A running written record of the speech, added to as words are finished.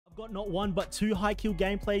got not one but two high kill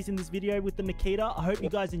gameplays in this video with the Nikita. I hope you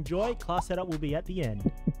guys enjoy. Class setup will be at the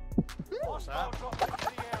end. Hostile dropped into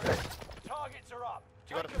the area. Targets are up.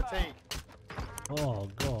 You got a fatigue. Oh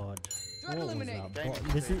god. What was that?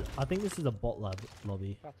 This is. I think this is a bot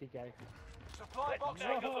lobby. Supply box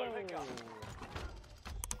over. Pick up.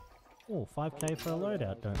 Oh, 5k for a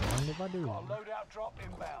loadout. Don't mind if I do. Got a loadout drop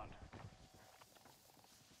inbound.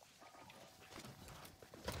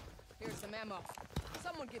 Here's some ammo.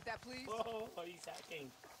 Someone get that, please. Oh, he's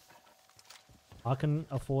hacking. I can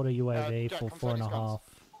afford a UAV Jack, for come 4.5. guns.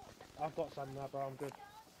 I've got some now, bro. I'm good.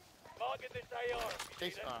 Target this AR.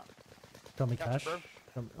 Decent. Got me Catch cash. it,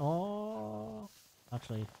 bro. Oh,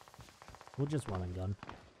 actually, we'll just run and gun.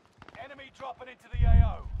 Enemy dropping into the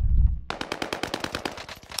AO.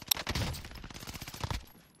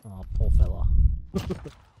 Oh, poor fella.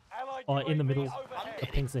 Allied Oh, in the UAV middle. overhead. The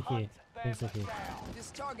pings are here. Hunt Pings are them here. down. This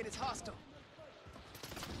target is hostile.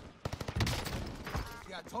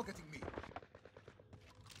 They are targeting me.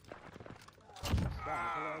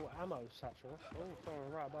 Wow, a little ammo satchel. Oh,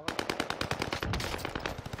 sorry, right above it.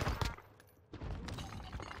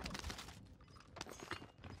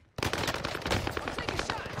 I'm taking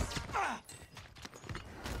shots.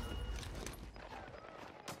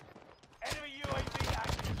 Enemy UAV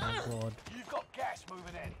active. Oh god. You've got gas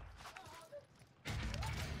moving in.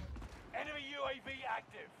 Enemy UAV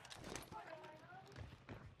active.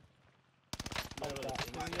 Oh,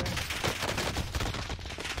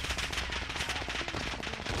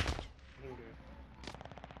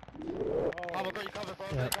 Oh, I got you covered, bro.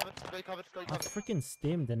 Yeah. Got you covered. Got you I covered. freaking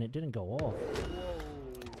stimmed and it didn't go off.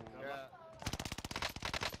 Yeah.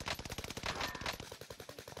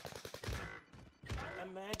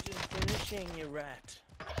 imagine finishing you rat.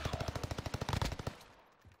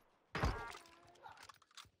 Gonna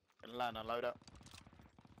land on loadout.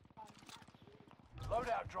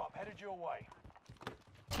 Loadout drop headed your way.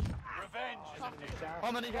 Revenge is a new.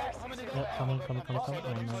 How many hits? How many hits? Yeah, coming. Oh, no. So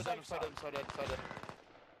dead.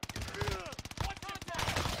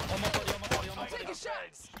 On my body. I'm taking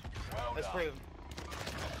shots. Well Let's done. free them.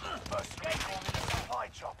 First calling a supply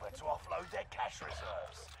chopper to offload their cash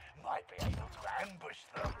reserves. Might be able to ambush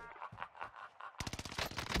them.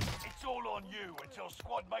 It's all on you until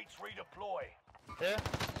squad mates redeploy. Yeah?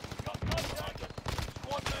 Got contact.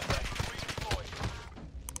 Squad members redeploy.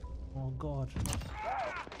 Oh god. That'll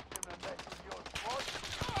keep them the mess of your squad.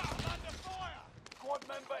 I'm under fire. Squad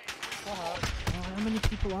member is redeployed. Oh, how many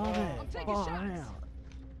people are there? I'm taking Far shots. out.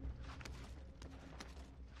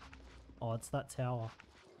 Oh, it's that tower.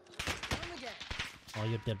 Come again. Oh,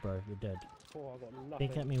 you're dead, bro. You're dead. Oh, I've got nothing.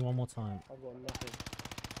 Peek at me one more time. I've got nothing.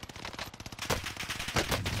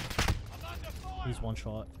 I'm under fire. He's one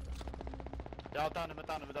shot. Yeah, I downed him.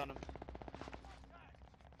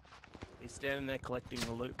 He's standing there collecting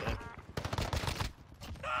the loot back.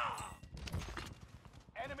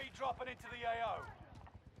 Enemy dropping into the AO.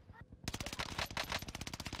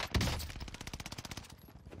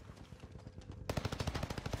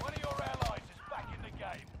 One of your allies is back in the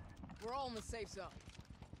game. We're all in the safe zone.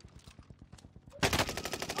 I'm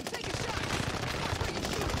taking shots. Watch where you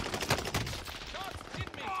shoot. Shots hit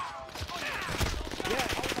me. Yeah,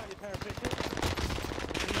 hold on, you pair of bitches.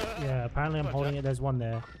 Yeah, apparently I'm holding it. There's one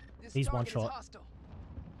there. This He's one target is shot. hostile.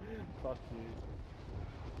 Fuck you.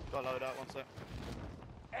 Got loadout, one sec.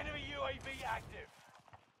 Enemy UAV active.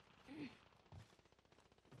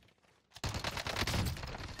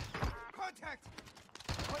 Contact!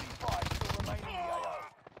 25 still remain in the AO.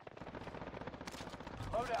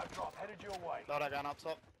 Loadout drop headed your way. Loadout gun up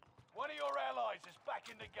top. One of your allies is back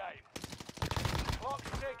in the game.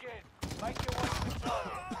 Clock's ticking. Make your way to the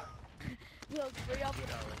target.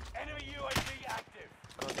 Enemy UAV active.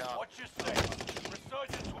 Look out. Watch your step.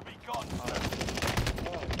 Resurgence will be gone.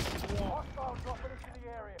 Hostile dropping into the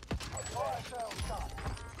area. Fire sales done.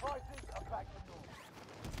 Prices are back to normal.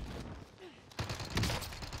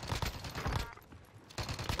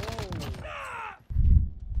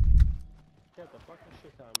 Get the fucking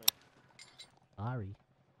shit out of me. Sorry.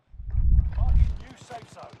 Marking new safe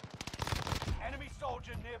zone. Enemy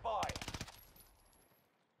soldier nearby.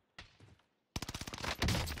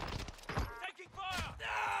 Taking fire!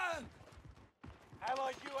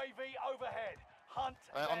 Allied UAV overhead. Hunt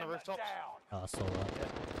On the them rooftops. down. Oh, I saw that.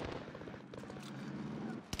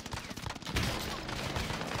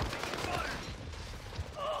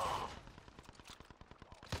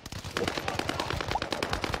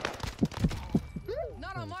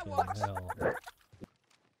 Not on my Fucking watch. hell.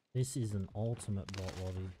 This is an ultimate bot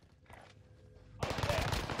lobby. Over there.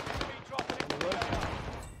 Enemy dropping into the AO.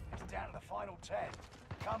 It's down to the final 10.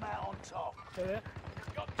 Come out on top. Yeah?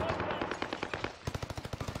 Got contact.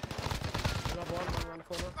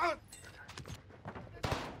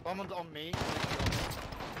 One on me.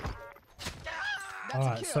 That's a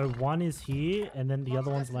Alright, kill. so one is here, and then the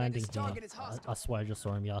other one's landing This here. target is hostile. I swear I just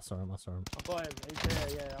saw him. Yeah, I saw him. I saw him. I got him. He's there,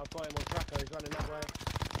 yeah. I got him on tracker. He's running that way.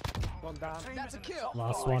 One down. That's a kill.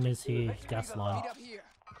 Last one is here. Gas line. Meet up here.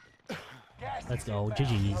 Gas Let's is go. inbound.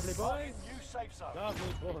 Lovely GG's. boys. New safe zone.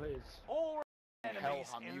 Lovely boys. All enemies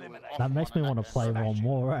Hellham, you eliminated. were That makes me want to play one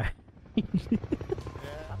more, right? Yeah.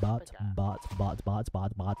 But.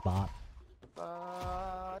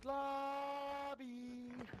 Bad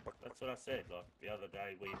lobby. That's what I said. Like the other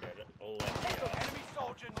day, we had it all out Enemy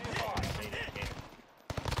soldier nearby. here.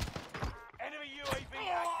 Enemy UAV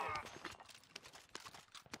active.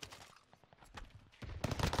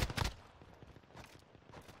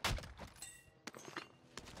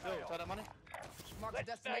 Yo, try that money. Mark the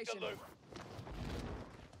Let's snag the destination. loot.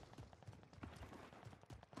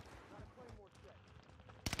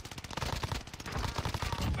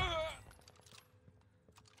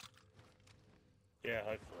 Yeah,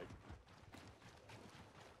 hopefully.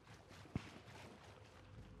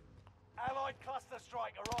 Allied cluster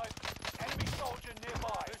strike arrived. Enemy soldier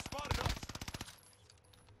nearby. Who spotted us?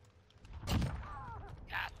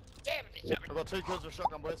 I've got 2 kills with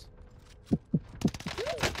shotgun, boys.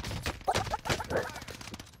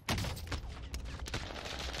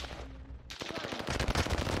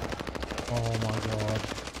 Oh my god.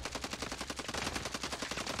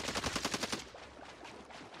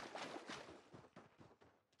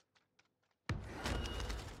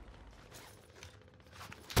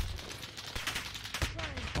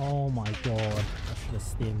 Oh my god. I should have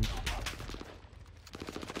stimmed.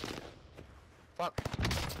 Fuck.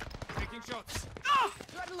 Taking shots.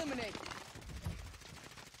 Threat eliminated.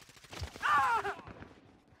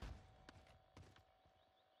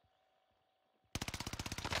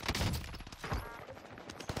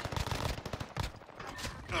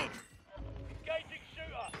 Engaging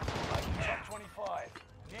shooter. Making top 25.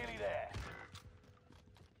 Nearly there.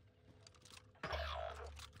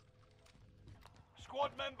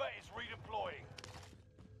 Squad member is redeploying.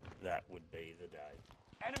 That would be the day.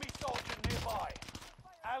 Enemy soldier nearby.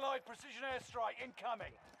 Allied precision airstrike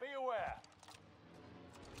incoming. Be aware.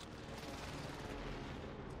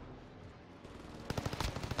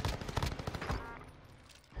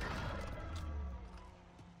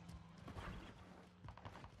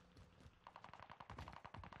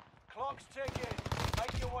 Clock's ticking.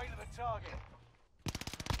 Make your way to the target.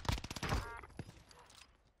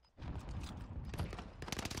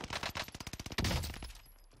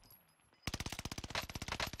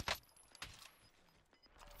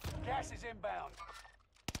 Gas is inbound.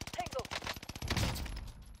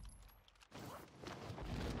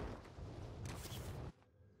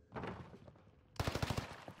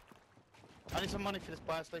 I need some money for this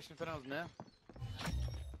buy station if anyone's near.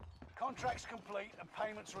 Contracts complete and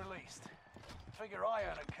payments released. Figure I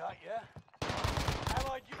earn a cut, yeah?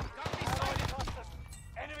 Allied cluster.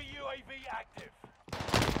 Enemy UAV active.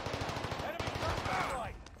 Enemy cluster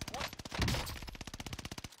strike.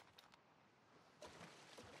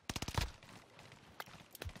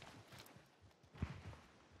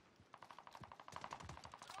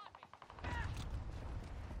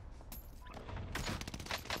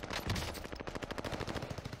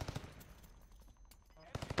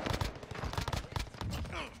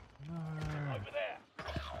 Over there.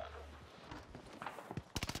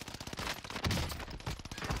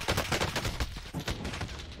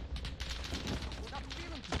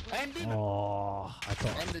 And demon. Oh,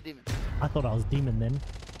 And the demon. I thought I was demon then.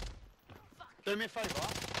 Do me a favour.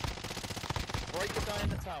 Break the guy in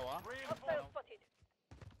the tower. Reinforcement.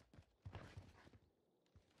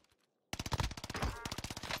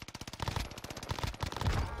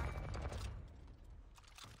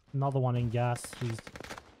 Another one in gas. He's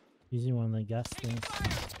using one of the gas things.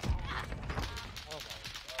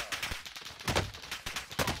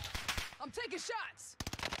 I'm taking shots.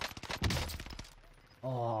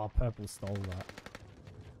 Oh, purple stole that.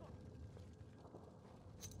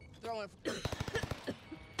 Throwing.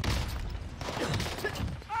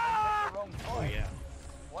 Wrong oh, yeah.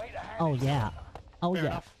 Wait a hand. Oh yeah. Oh Fair yeah.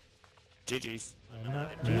 enough. GG's. No,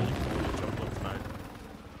 Chocolates, mate.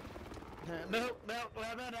 Milk,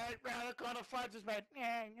 lemonade, round the corner, fudges, mate.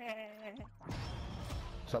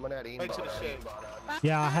 Someone had Thanks for the shit.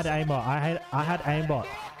 yeah, I had aimbot. I had aimbot.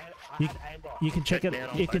 You can check it.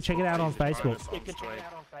 You can check it out on Facebook.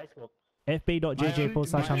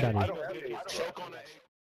 fb.gg/humdaddy.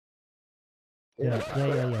 Yeah.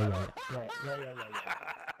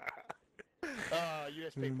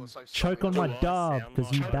 US people are so Choke on my dub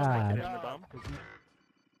because you Sound died. like in the bum.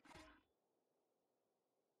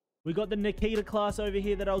 We got the Nikita class over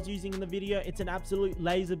here that I was using in the video. It's an absolute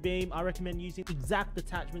laser beam. I recommend using exact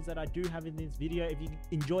attachments that I do have in this video. If you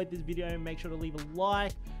enjoyed this video, make sure to leave a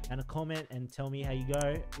like and a comment and tell me how you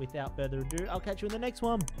go. Without further ado, I'll catch you in the next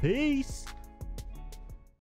one. Peace.